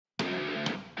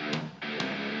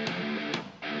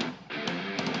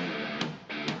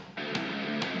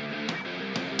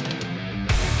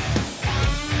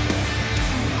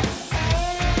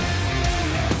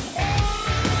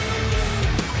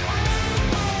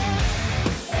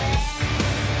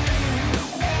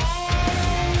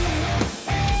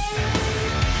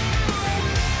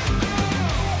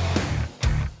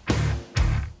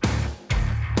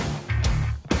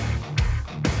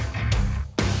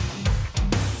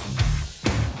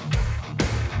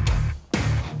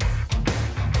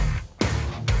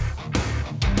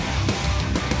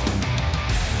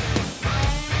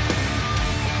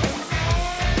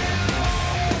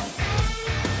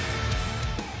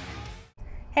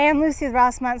Hey, I'm Lucy with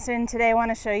Rossmönster, and today I want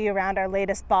to show you around our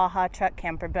latest Baja Truck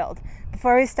Camper build.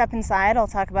 Before we step inside, I'll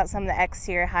talk about some of the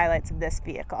exterior highlights of this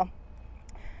vehicle.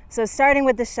 So starting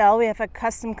with the shell, we have a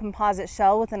custom composite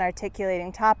shell with an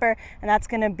articulating topper, and that's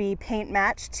going to be paint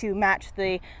matched to match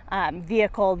the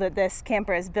vehicle that this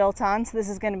camper is built on. So this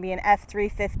is going to be an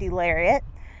F350 Lariat.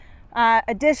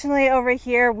 Additionally, over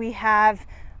here we have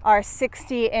our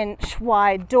 60-inch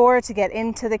wide door to get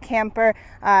into the camper.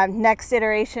 Next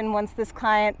iteration, once this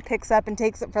client picks up and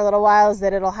takes it for a little while, is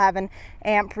that it'll have an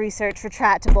amp research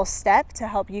retractable step to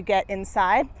help you get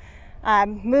inside.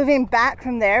 Moving back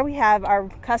from there, we have our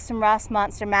custom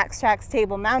Rossmönster MaxAir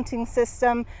table mounting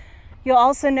system. You'll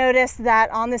also notice that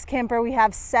on this camper we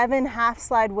have 7 half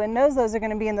slide windows. Those are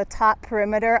going to be in the top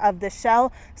perimeter of the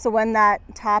shell, so when that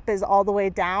top is all the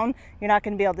way down, you're not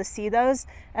going to be able to see those.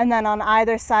 And then on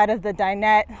either side of the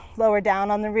dinette, lower down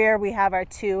on the rear, we have our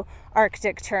 2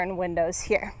 Arctic Tern windows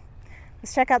here.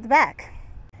 Let's check out the back.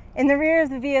 In the rear of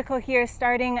the vehicle here,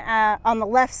 starting on the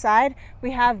left side,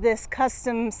 we have this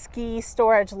custom ski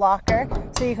storage locker.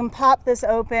 So you can pop this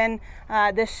open.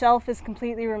 This shelf is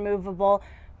completely removable.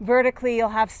 Vertically, you'll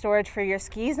have storage for your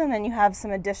skis, and then you have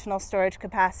some additional storage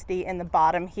capacity in the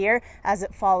bottom here as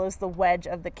it follows the wedge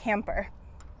of the camper.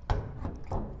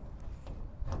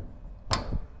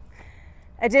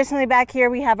 Additionally, back here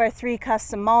we have our 3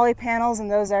 custom MOLLE panels,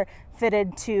 and those are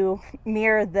fitted to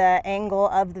mirror the angle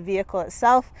of the vehicle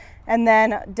itself. And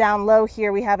then down low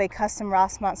here we have a custom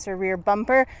Rossmönster rear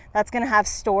bumper that's going to have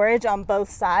storage on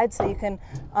both sides, so you can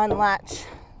unlatch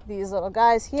these little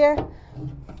guys here,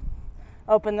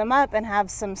 open them up, and have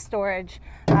some storage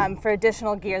for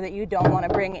additional gear that you don't want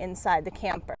to bring inside the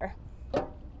camper.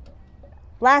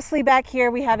 Lastly, back here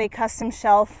we have a custom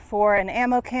shelf for an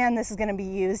ammo can. This is going to be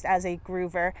used as a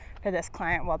groover for this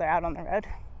client while they're out on the road.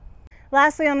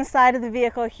 Lastly, on the side of the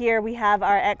vehicle here, we have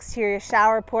our exterior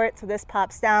shower port. So this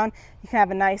pops down. You can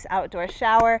have a nice outdoor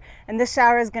shower. And this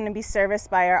shower is going to be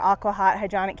serviced by our AquaHot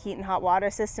hydronic heat and hot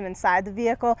water system inside the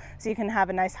vehicle, so you can have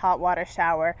a nice hot water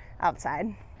shower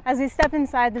outside. As we step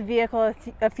inside the vehicle,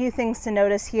 a few things to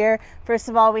notice here. First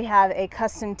of all, we have a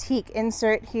custom teak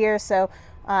insert here, so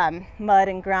mud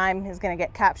and grime is going to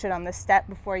get captured on this step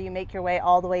before you make your way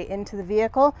all the way into the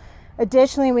vehicle.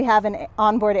 Additionally, we have an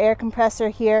onboard air compressor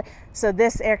here. So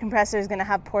this air compressor is going to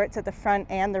have ports at the front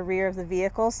and the rear of the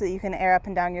vehicle, so that you can air up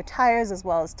and down your tires as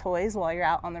well as toys while you're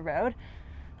out on the road.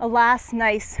 A last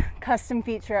nice custom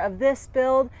feature of this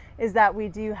build is that we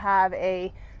do have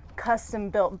a custom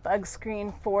built bug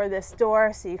screen for this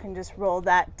door, so you can just roll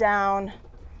that down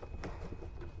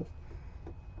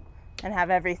and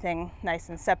have everything nice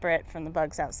and separate from the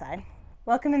bugs outside.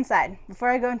 Welcome inside. Before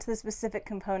I go into the specific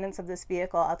components of this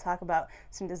vehicle, I'll talk about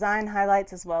some design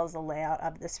highlights as well as the layout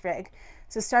of this rig.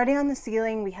 So starting on the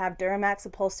ceiling, we have Duramax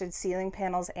upholstered ceiling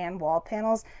panels and wall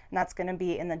panels, and that's going to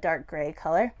be in the dark gray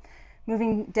color.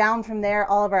 Moving down from there,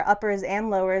 all of our uppers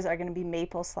and lowers are going to be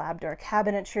maple slab door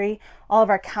cabinetry. All of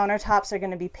our countertops are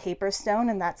going to be Paperstone,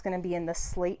 and that's going to be in the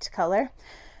slate color.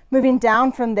 Moving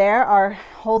down from there, our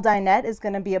whole dinette is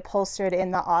going to be upholstered in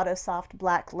the AutoSoft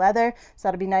black leather, so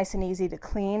that'll be nice and easy to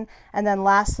clean. And then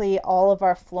lastly, all of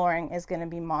our flooring is going to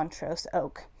be Montrose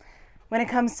Oak. When it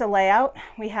comes to layout,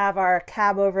 we have our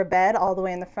cab over bed all the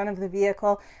way in the front of the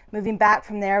vehicle. Moving back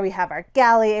from there, we have our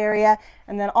galley area,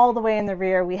 and then all the way in the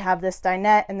rear, we have this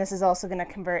dinette, and this is also going to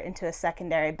convert into a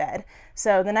secondary bed.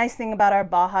 So the nice thing about our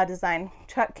Baja design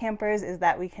truck campers is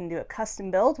that we can do a custom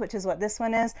build, which is what this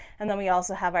one is, and then we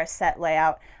also have our set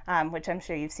layout, which I'm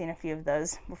sure you've seen a few of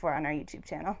those before on our YouTube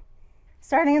channel.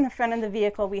 Starting in the front of the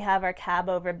vehicle, we have our cab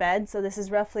over bed. So this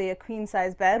is roughly a queen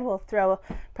size bed. We'll throw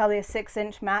probably a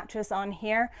 6-inch mattress on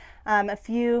here. A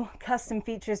few custom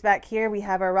features back here. We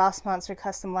have our Rossmönster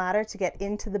custom ladder to get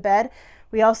into the bed.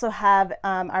 We also have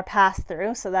our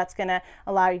pass-through, so that's going to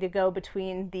allow you to go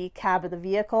between the cab of the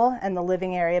vehicle and the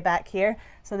living area back here.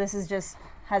 So this is just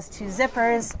has 2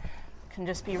 zippers, can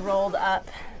just be rolled up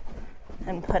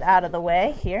and put out of the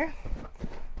way here.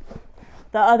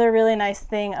 The other really nice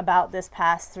thing about this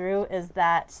pass-through is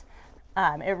that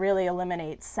it really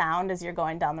eliminates sound as you're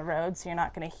going down the road, so you're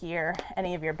not going to hear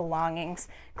any of your belongings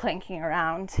clanking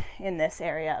around in this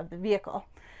area of the vehicle.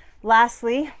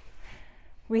 Lastly,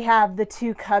 we have the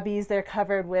 2 cubbies. They're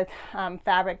covered with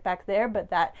fabric back there, but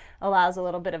that allows a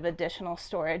little bit of additional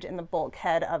storage in the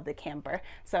bulkhead of the camper,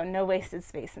 so no wasted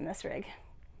space in this rig.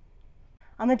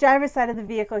 On the driver's side of the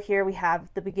vehicle here, we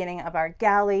have the beginning of our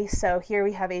galley. So here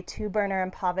we have a 2-burner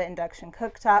Empava induction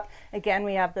cooktop. Again,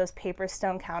 we have those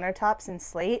Paperstone countertops in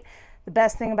slate. The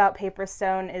best thing about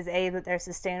Paperstone is that they're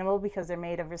sustainable because they're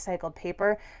made of recycled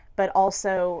paper, but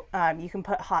also you can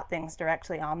put hot things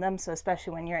directly on them. So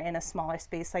especially when you're in a smaller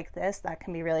space like this, that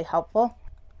can be really helpful.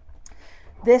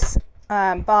 This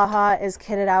Baja is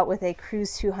kitted out with a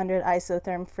Cruise 200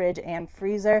 Isotherm fridge and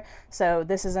freezer. So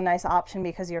this is a nice option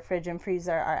because your fridge and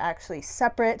freezer are actually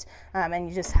separate, and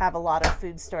you just have a lot of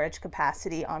food storage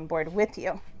capacity on board with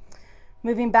you.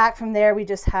 Moving back from there, we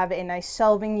just have a nice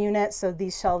shelving unit. So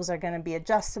these shelves are going to be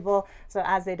adjustable. So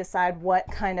as they decide what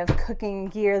kind of cooking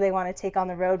gear they want to take on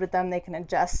the road with them, they can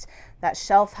adjust that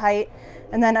shelf height.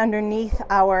 And then underneath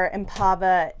our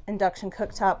Empava induction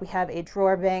cooktop, we have a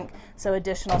drawer bank. So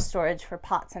additional storage for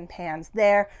pots and pans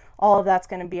there. All of that's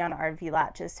going to be on RV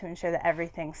latches to ensure that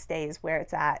everything stays where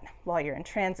it's at while you're in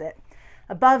transit.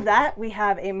 Above that, we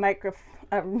have a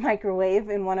microwave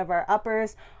in one of our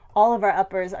uppers. All of our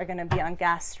uppers are going to be on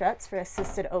gas struts for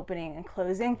assisted opening and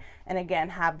closing, and again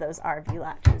have those RV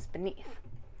latches beneath.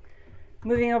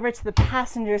 Moving over to the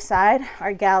passenger side,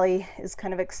 our galley is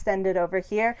kind of extended over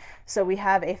here. So we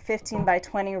have a 15 by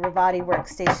 20 Ruvati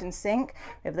workstation sink.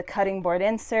 We have the cutting board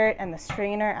insert and the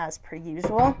strainer as per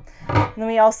usual. And then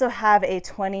we also have a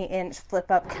 20-inch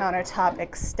flip-up countertop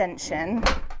extension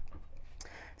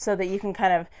so that you can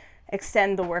kind of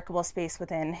extend the workable space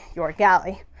within your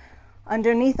galley.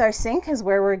 Underneath our sink is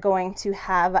where we're going to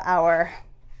have our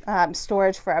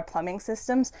storage for our plumbing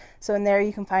systems. So in there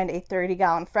you can find a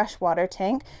 30-gallon freshwater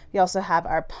tank. We also have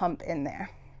our pump in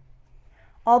there.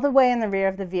 All the way in the rear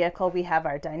of the vehicle, we have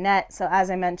our dinette. So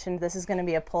as I mentioned, this is going to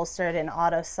be upholstered in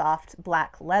AutoSoft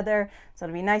black leather. So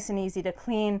it'll be nice and easy to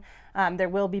clean. There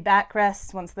will be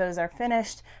backrests once those are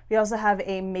finished. We also have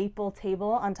a maple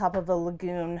table on top of a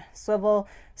lagoon swivel.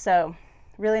 So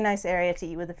really nice area to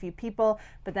eat with a few people,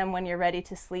 but then when you're ready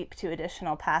to sleep 2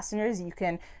 additional passengers, you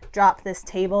can drop this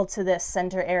table to this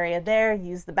center area there,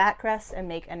 use the backrest, and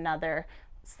make another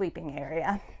sleeping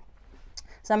area.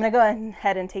 So I'm going to go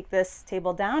ahead and take this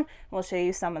table down, and we'll show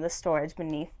you some of the storage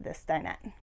beneath this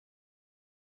dinette.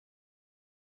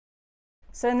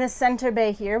 So in this center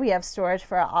bay here, we have storage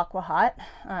for our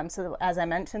AquaHot. So as I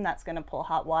mentioned, that's going to pull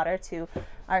hot water to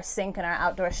our sink and our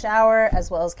outdoor shower,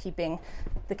 as well as keeping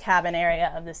the cabin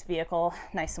area of this vehicle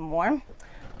nice and warm.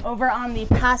 Over on the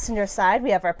passenger side,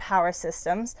 we have our power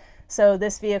systems. So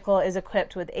this vehicle is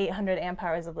equipped with 800 amp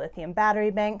hours of lithium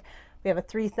battery bank. We have a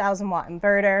 3,000 watt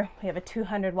inverter. We have a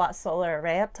 200 watt solar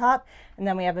array up top. And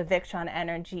then we have a Victron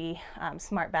Energy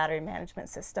smart battery management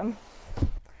system.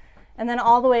 And then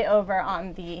all the way over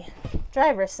on the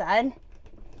driver's side,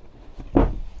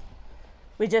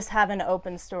 we just have an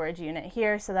open storage unit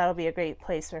here. So that'll be a great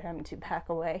place for him to pack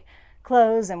away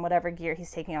clothes and whatever gear he's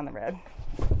taking on the road.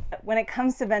 When it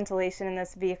comes to ventilation in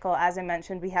this vehicle, as I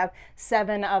mentioned, we have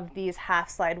 7 of these half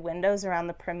slide windows around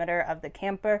the perimeter of the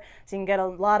camper, so you can get a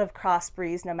lot of cross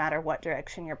breeze no matter what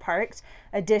direction you're parked.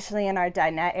 Additionally, in our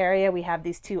dinette area, we have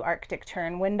these 2 Arctic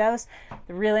Tern windows.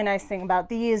 The really nice thing about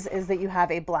these is that you have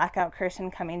a blackout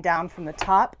curtain coming down from the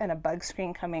top and a bug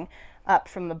screen coming up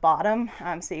from the bottom,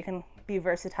 so you can be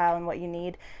versatile in what you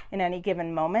need in any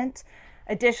given moment.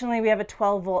 Additionally, we have a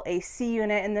 12-volt AC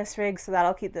unit in this rig, so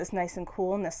that'll keep this nice and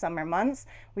cool in the summer months.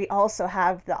 We also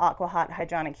have the AquaHot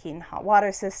hydronic heat and hot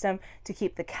water system to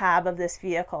keep the cab of this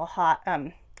vehicle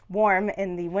warm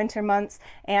in the winter months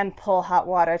and pull hot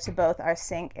water to both our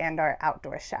sink and our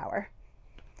outdoor shower.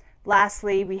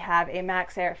 Lastly, we have a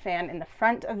MaxAir fan in the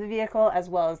front of the vehicle as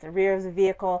well as the rear of the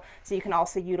vehicle, so you can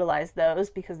also utilize those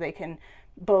because they can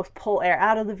both pull air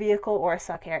out of the vehicle or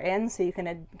suck air in, so you can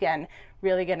again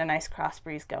really get a nice cross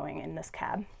breeze going in this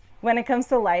cab. When it comes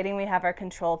to lighting, we have our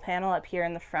control panel up here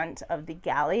in the front of the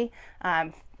galley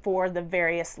for the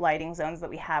various lighting zones that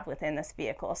we have within this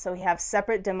vehicle. So we have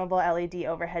separate dimmable LED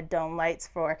overhead dome lights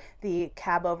for the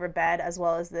cab over bed as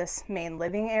well as this main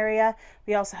living area.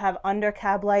 We also have under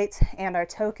cab lights and our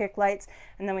toe kick lights,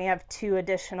 and then we have 2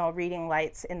 additional reading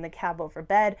lights in the cab over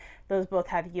bed. Those both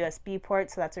have USB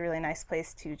ports, so that's a really nice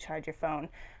place to charge your phone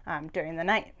during the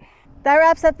night. That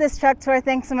wraps up this truck tour.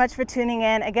 Thanks so much for tuning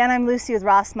in. Again, I'm Lucy with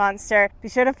Rossmönster. Be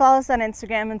sure to follow us on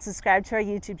Instagram and subscribe to our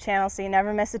YouTube channel so you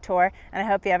never miss a tour, and I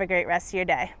hope you have a great rest of your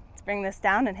day. Let's bring this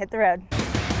down and hit the road.